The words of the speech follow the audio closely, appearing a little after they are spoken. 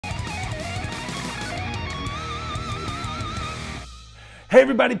Hey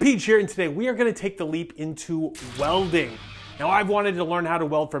everybody, Peach here, and today we are going to take the leap into welding. Now, I've wanted to learn how to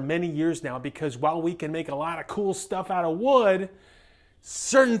weld for many years now because while we can make a lot of cool stuff out of wood,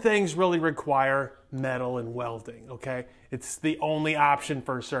 certain things really require metal and welding, okay? It's the only option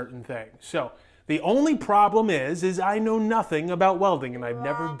for certain things. So, the only problem is I know nothing about welding and I've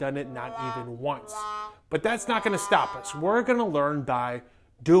never done it, not even once. But that's not going to stop us. We're going to learn by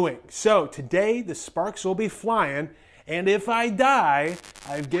doing. So, today the sparks will be flying. And if I die,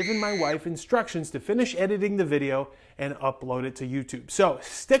 I've given my wife instructions to finish editing the video and upload it to YouTube. So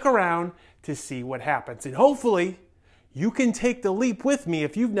stick around to see what happens. And hopefully you can take the leap with me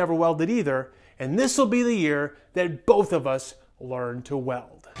if you've never welded either. And this will be the year that both of us learn to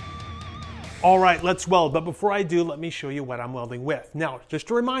weld. All right, let's weld. But before I do, let me show you what I'm welding with. Now, just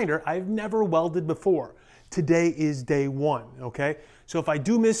a reminder, I've never welded before. Today is day one, okay? So if I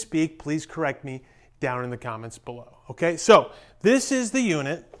do misspeak, please correct me down in the comments below. Okay, so this is the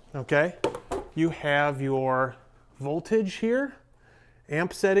unit, okay? You have your voltage here,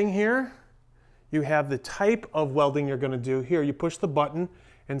 amp setting here. You have the type of welding you're gonna do here. You push the button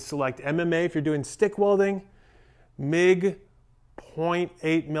and select MMA if you're doing stick welding, MIG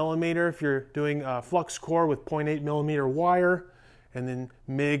 0.8 millimeter if you're doing flux core with 0.8 millimeter wire, and then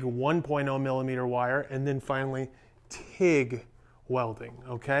MIG 1.0 millimeter wire, and then finally TIG welding,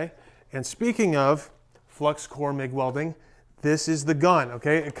 okay? And speaking of flux core MIG welding, this is the gun,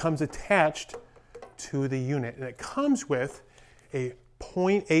 okay? It comes attached to the unit, and it comes with a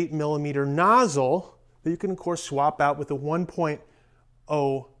 0.8 millimeter nozzle that you can, of course, swap out with a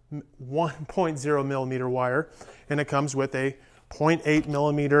 1.0 millimeter wire, and it comes with a 0.8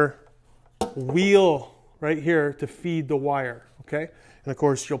 millimeter wheel right here to feed the wire, okay? And of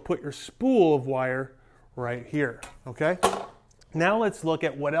course, you'll put your spool of wire right here, okay? Now let's look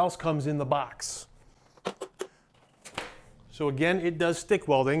at what else comes in the box. So again, it does stick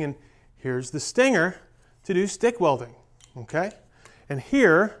welding, and here's the stinger to do stick welding, okay? And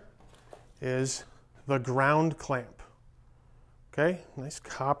here is the ground clamp, okay? Nice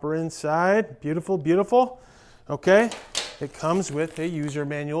copper inside, beautiful, beautiful, okay? It comes with a user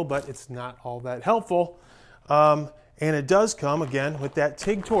manual, but it's not all that helpful. And it does come, again, with that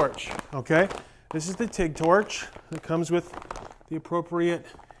TIG torch, okay? This is the TIG torch. It comes with the appropriate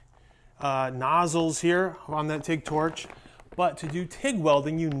nozzles here on that TIG torch. But to do TIG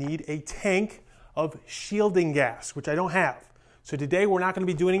welding, you need a tank of shielding gas, which I don't have. So today we're not going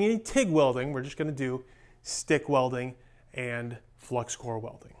to be doing any TIG welding. We're just going to do stick welding and flux core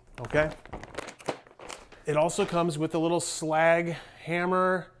welding, okay? It also comes with a little slag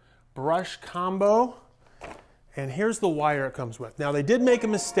hammer brush combo. And here's the wire it comes with. Now, they did make a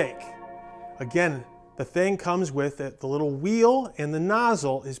mistake. Again, the thing comes with it, the little wheel, and the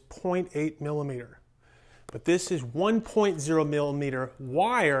nozzle is 0.8 millimeter. But this is 1.0 millimeter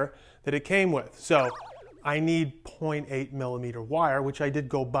wire that it came with. So I need 0.8 millimeter wire, which I did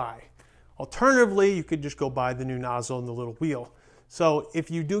go buy. Alternatively, you could just go buy the new nozzle and the little wheel. So if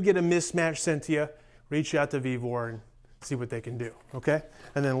you do get a mismatch sent to you, reach out to VEVOR and see what they can do, okay?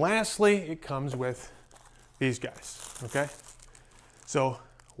 And then lastly, it comes with these guys, okay? So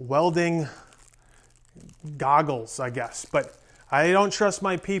welding goggles, I guess, but I don't trust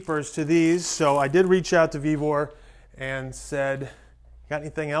my peepers to these, so I did reach out to VEVOR and said, got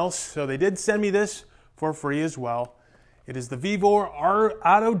anything else? So they did send me this for free as well. It is the VEVOR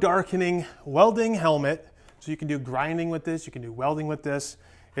Auto Darkening Welding Helmet. So you can do grinding with this, you can do welding with this.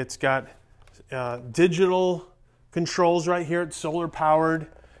 It's got digital controls right here, it's solar powered,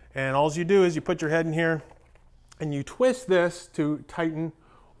 and all you do is you put your head in here and you twist this to tighten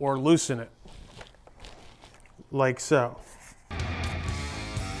or loosen it, like so.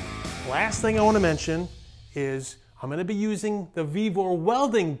 Last thing I want to mention is I'm going to be using the VEVOR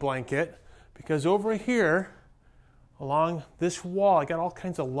welding blanket because over here along this wall I got all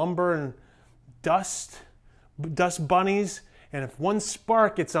kinds of lumber and dust bunnies, and if one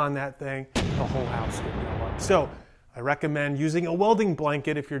spark gets on that thing, the whole house could go up. So I recommend using a welding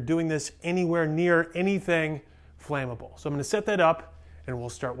blanket if you're doing this anywhere near anything flammable. So I'm going to set that up and we'll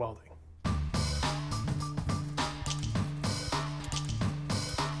start welding.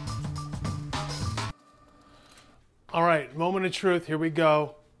 All right, moment of truth, here we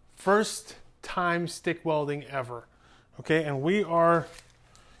go. First time stick welding ever, okay? And we are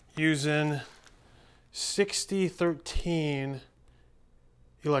using 6013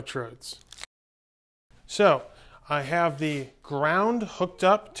 electrodes. So I have the ground hooked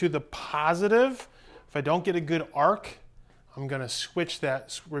up to the positive. If I don't get a good arc, I'm gonna switch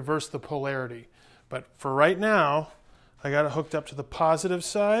that, reverse the polarity. But for right now, I got it hooked up to the positive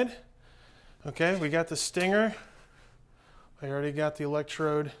side. Okay, we got the stinger I already got the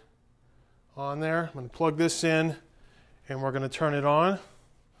electrode on there. I'm going to plug this in and we're going to turn it on.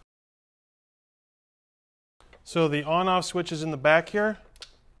 So the on-off switch is in the back here.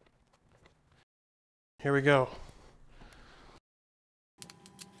 Here we go.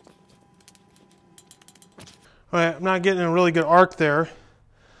 All right, I'm not getting a really good arc there,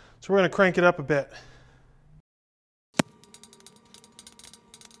 so we're going to crank it up a bit.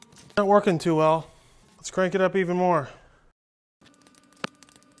 Not working too well. Let's crank it up even more.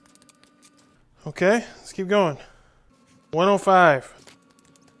 Okay, let's keep going. 105.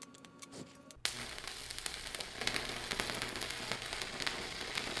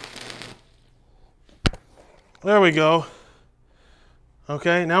 There we go.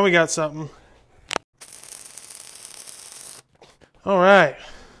 Okay, now we got something. All right.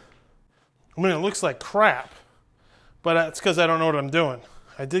 I mean, it looks like crap, but that's because I don't know what I'm doing.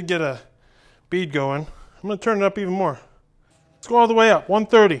 I did get a bead going. I'm going to turn it up even more. Let's go all the way up,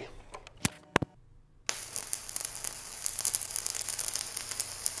 130.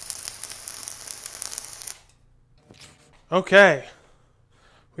 Okay,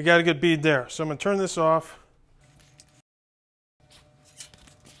 we got a good bead there. So I'm going to turn this off.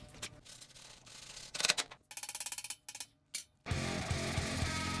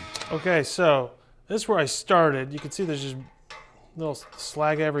 Okay, so this is where I started. You can see there's just little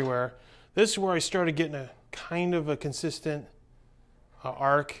slag everywhere. This is where I started getting a kind of a consistent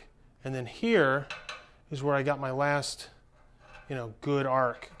arc. And then here is where I got my last, good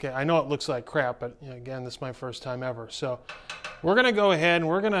arc. Okay, I know it looks like crap, but again, this is my first time ever. So we're gonna go ahead and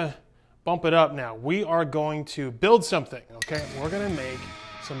we're gonna bump it up now. We are going to build something, okay? We're gonna make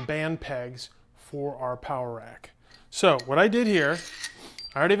some band pegs for our power rack. So what I did here,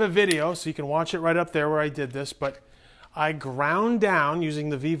 I already have a video, so you can watch it right up there where I did this, but I ground down using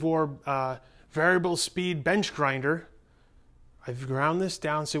the VEVOR variable speed bench grinder. I've ground this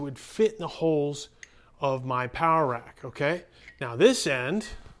down so it would fit in the holes of my power rack, okay? Now this end,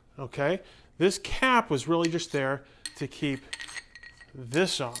 okay, this cap was really just there to keep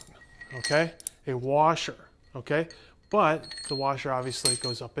this on, okay? A washer, okay? But the washer obviously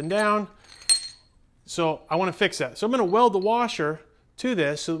goes up and down, so I want to fix that. So I'm going to weld the washer to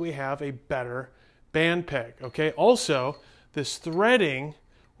this so that we have a better band peg, okay? Also, this threading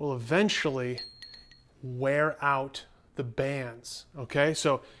will eventually wear out the bands, okay?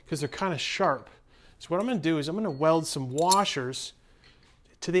 So, because they're kind of sharp. So what I'm going to do is I'm going to weld some washers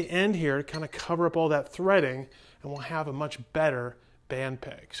to the end here to kind of cover up all that threading, and we'll have a much better band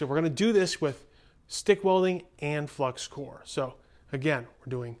peg. So we're going to do this with stick welding and flux core. So again,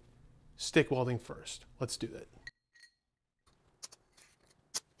 we're doing stick welding first. Let's do that.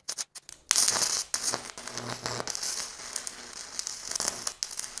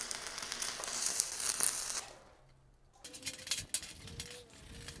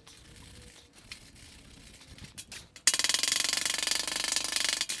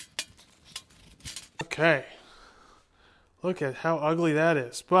 Okay, look at how ugly that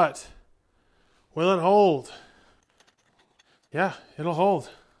is, but will it hold? Yeah, it'll hold.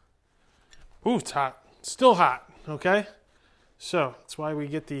 Ooh, it's hot, still hot, okay? So that's why we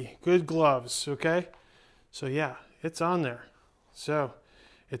get the good gloves, okay? So yeah, it's on there. So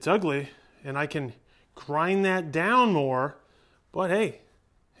it's ugly, and I can grind that down more, but hey,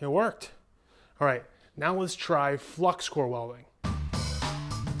 it worked. All right, now let's try flux core welding.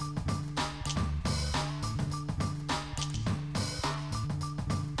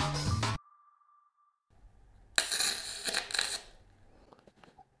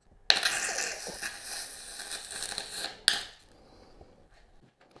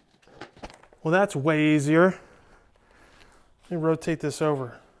 Well, that's way easier. Let me rotate this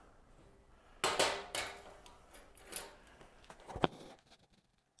over. Okay,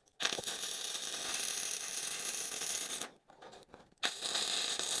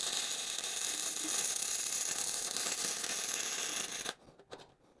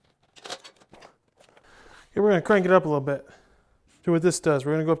 we're going to crank it up a little bit. See what this does.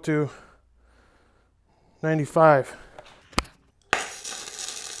 We're going to go up to 95.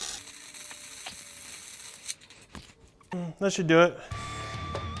 That should do it.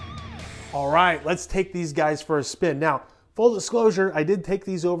 All right, let's take these guys for a spin. Now, full disclosure, I did take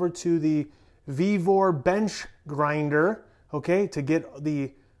these over to the VEVOR bench grinder, okay, to get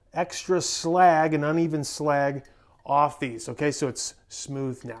the extra slag and uneven slag off these, okay, so it's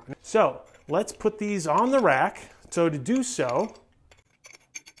smooth now. So let's put these on the rack. So to do so,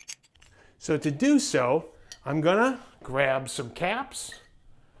 I'm gonna grab some caps,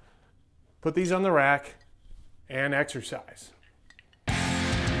 put these on the rack, and exercise.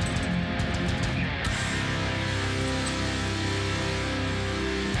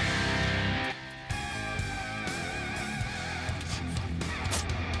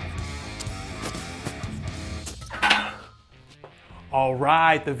 All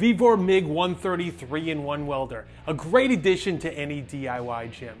right, the VEVOR MIG-130 3-in-1 welder, a great addition to any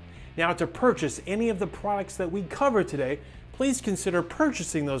DIY gym. Now, to purchase any of the products that we cover today, please consider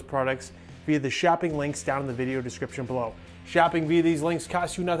purchasing those products via the shopping links down in the video description below. Shopping via these links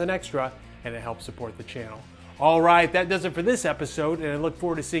costs you nothing extra, and it helps support the channel. All right, that does it for this episode, and I look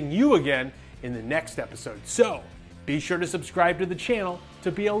forward to seeing you again in the next episode. So, be sure to subscribe to the channel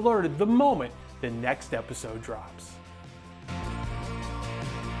to be alerted the moment the next episode drops.